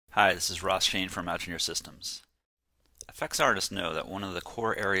Hi, this is Ross Shane from Imagineer Systems. Effects artists know that one of the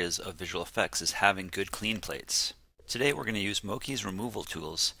core areas of visual effects is having good clean plates. Today we're going to use Mokey's removal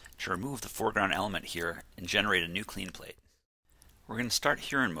tools to remove the foreground element here and generate a new clean plate. We're going to start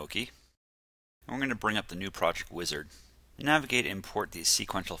here in Mokey, and we're going to bring up the new project wizard and navigate and import these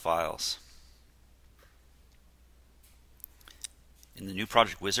sequential files. In the new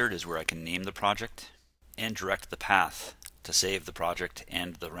project wizard is where I can name the project and direct the path to save the project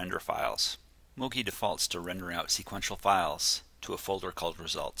and the render files. Mokey defaults to rendering out sequential files to a folder called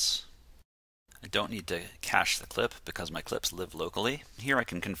results. I don't need to cache the clip because my clips live locally. Here I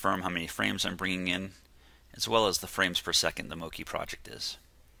can confirm how many frames I'm bringing in, as well as the frames per second the Mokey project is.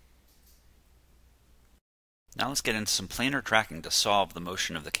 Now let's get into some planar tracking to solve the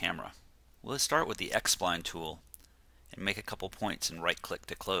motion of the camera. We'll start with the X-spline tool and make a couple points and right-click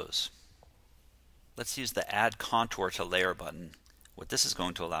to close. Let's use the Add Contour to Layer button. What this is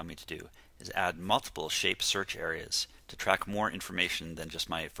going to allow me to do is add multiple shape search areas to track more information than just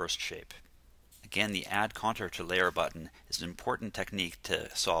my first shape. Again, the Add Contour to Layer button is an important technique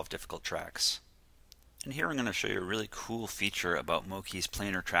to solve difficult tracks. And here I'm going to show you a really cool feature about Mokey's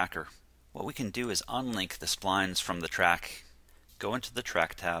Planar Tracker. What we can do is unlink the splines from the track, go into the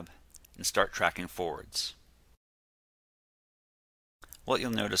Track tab, and start tracking forwards. What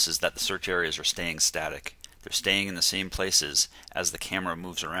you'll notice is that the search areas are staying static. They're staying in the same places as the camera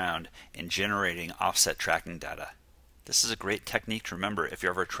moves around and generating offset tracking data. This is a great technique to remember if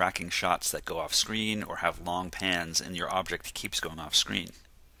you're ever tracking shots that go off screen or have long pans and your object keeps going off screen.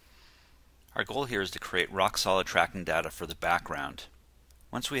 Our goal here is to create rock-solid tracking data for the background.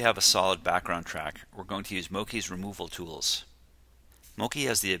 Once we have a solid background track, we're going to use Mokey's removal tools. Mokey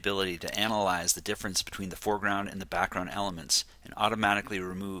has the ability to analyze the difference between the foreground and the background elements and automatically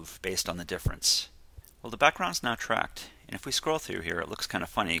remove based on the difference. Well, the background's now tracked, and if we scroll through here, it looks kind of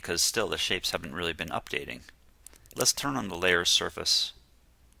funny because still the shapes haven't really been updating. Let's turn on the Layers surface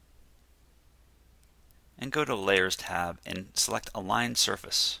and go to the Layers tab and select Align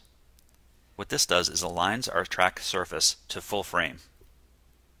Surface. What this does is aligns our track surface to full frame.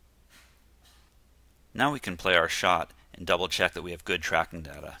 Now we can play our shot and double check that we have good tracking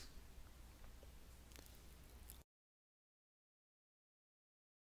data.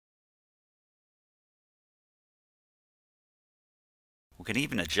 We can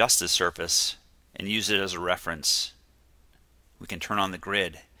even adjust the surface and use it as a reference. We can turn on the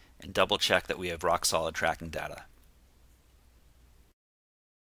grid and double check that we have rock solid tracking data.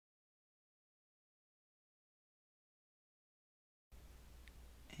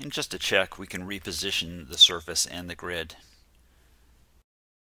 And just to check, we can reposition the surface and the grid.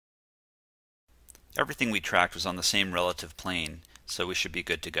 Everything we tracked was on the same relative plane, so we should be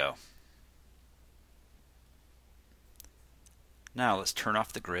good to go. Now let's turn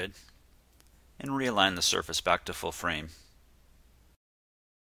off the grid and realign the surface back to full frame.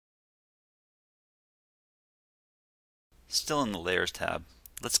 Still in the Layers tab,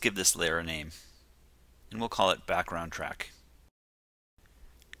 let's give this layer a name, and we'll call it Background Track.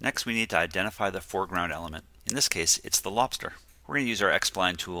 Next, we need to identify the foreground element. In this case, it's the Lobster. We're going to use our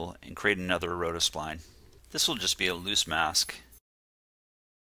X-spline tool and create another rotospline. This will just be a loose mask.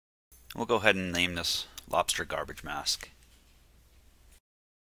 We'll go ahead and name this Lobster Garbage Mask.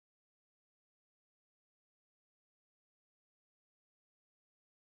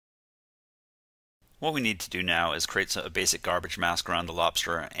 What we need to do now is create a basic garbage mask around the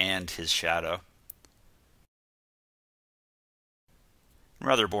lobster and his shadow.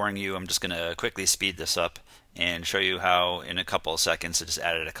 Rather boring you, I'm just going to quickly speed this up and show you how in a couple of seconds I just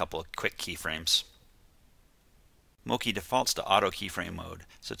added a couple of quick keyframes. Mokey defaults to auto keyframe mode,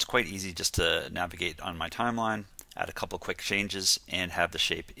 so it's quite easy just to navigate on my timeline, add a couple quick changes, and have the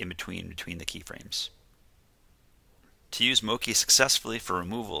shape in between the keyframes. To use Mokey successfully for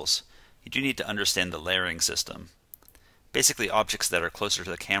removals, you do need to understand the layering system. Basically, objects that are closer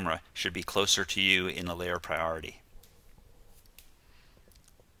to the camera should be closer to you in the layer priority.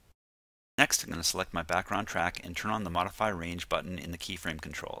 Next, I'm going to select my background track and turn on the Modify Range button in the keyframe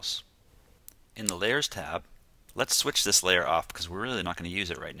controls. In the Layers tab, let's switch this layer off because we're really not going to use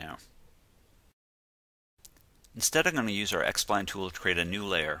it right now. Instead, I'm going to use our X-spline tool to create a new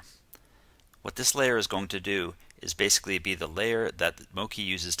layer. What this layer is going to do is basically be the layer that Mokey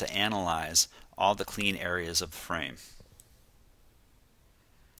uses to analyze all the clean areas of the frame.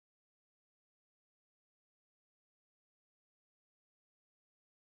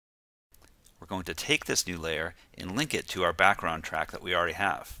 We're going to take this new layer and link it to our background track that we already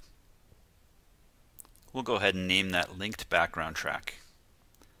have. We'll go ahead and name that Linked Background Track.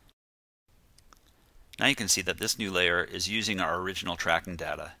 Now you can see that this new layer is using our original tracking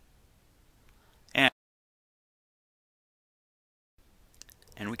data.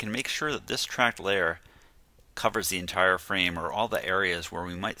 And we can make sure that this tracked layer covers the entire frame, or all the areas where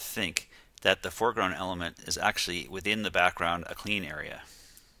we might think that the foreground element is actually within the background a clean area.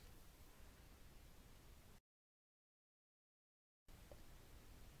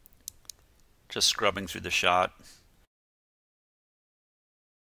 Just scrubbing through the shot.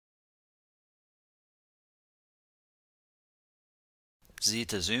 Z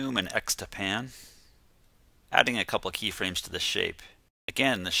to zoom and X to pan. Adding a couple keyframes to the shape.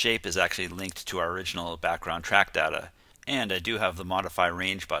 Again, the shape is actually linked to our original background track data, and I do have the modify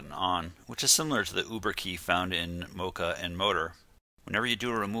range button on, which is similar to the Uber key found in Mokey and Motor. Whenever you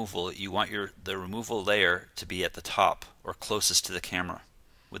do a removal, you want the removal layer to be at the top or closest to the camera.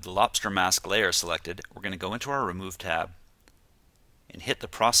 With the Lobster mask layer selected, we're going to go into our Remove tab and hit the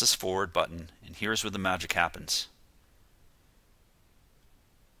Process Forward button, and here's where the magic happens.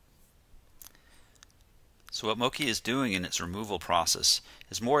 So what Mokey is doing in its removal process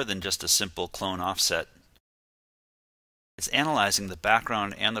is more than just a simple clone offset. It's analyzing the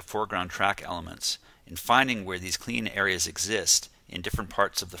background and the foreground track elements and finding where these clean areas exist in different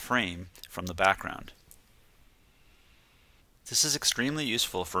parts of the frame from the background. This is extremely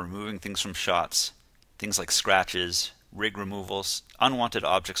useful for removing things from shots, things like scratches, rig removals, unwanted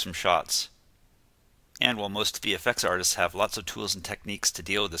objects from shots. And while most VFX artists have lots of tools and techniques to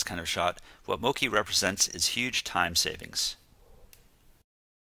deal with this kind of shot, what Mokey represents is huge time savings.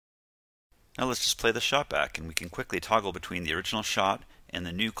 Now let's just play the shot back, and we can quickly toggle between the original shot and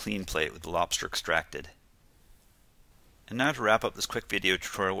the new clean plate with the lobster extracted. And now to wrap up this quick video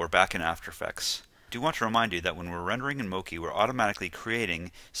tutorial, we're back in After Effects. I do want to remind you that when we're rendering in Mokey, we're automatically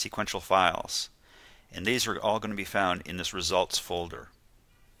creating sequential files, and these are all going to be found in this results folder.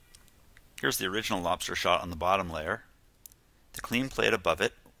 Here's the original lobster shot on the bottom layer, the clean plate above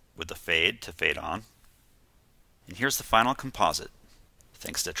it with the fade to fade on, and here's the final composite.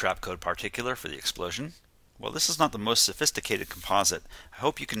 Thanks to Trapcode Particular for the explosion. While this is not the most sophisticated composite, I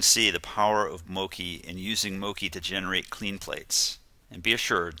hope you can see the power of Mokey in using Mokey to generate clean plates. And be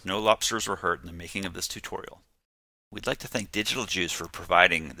assured, no lobsters were hurt in the making of this tutorial. We'd like to thank Digital Juice for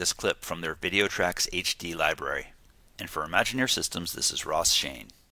providing this clip from their Video Tracks HD library. And for Imagineer Systems, this is Ross Shane.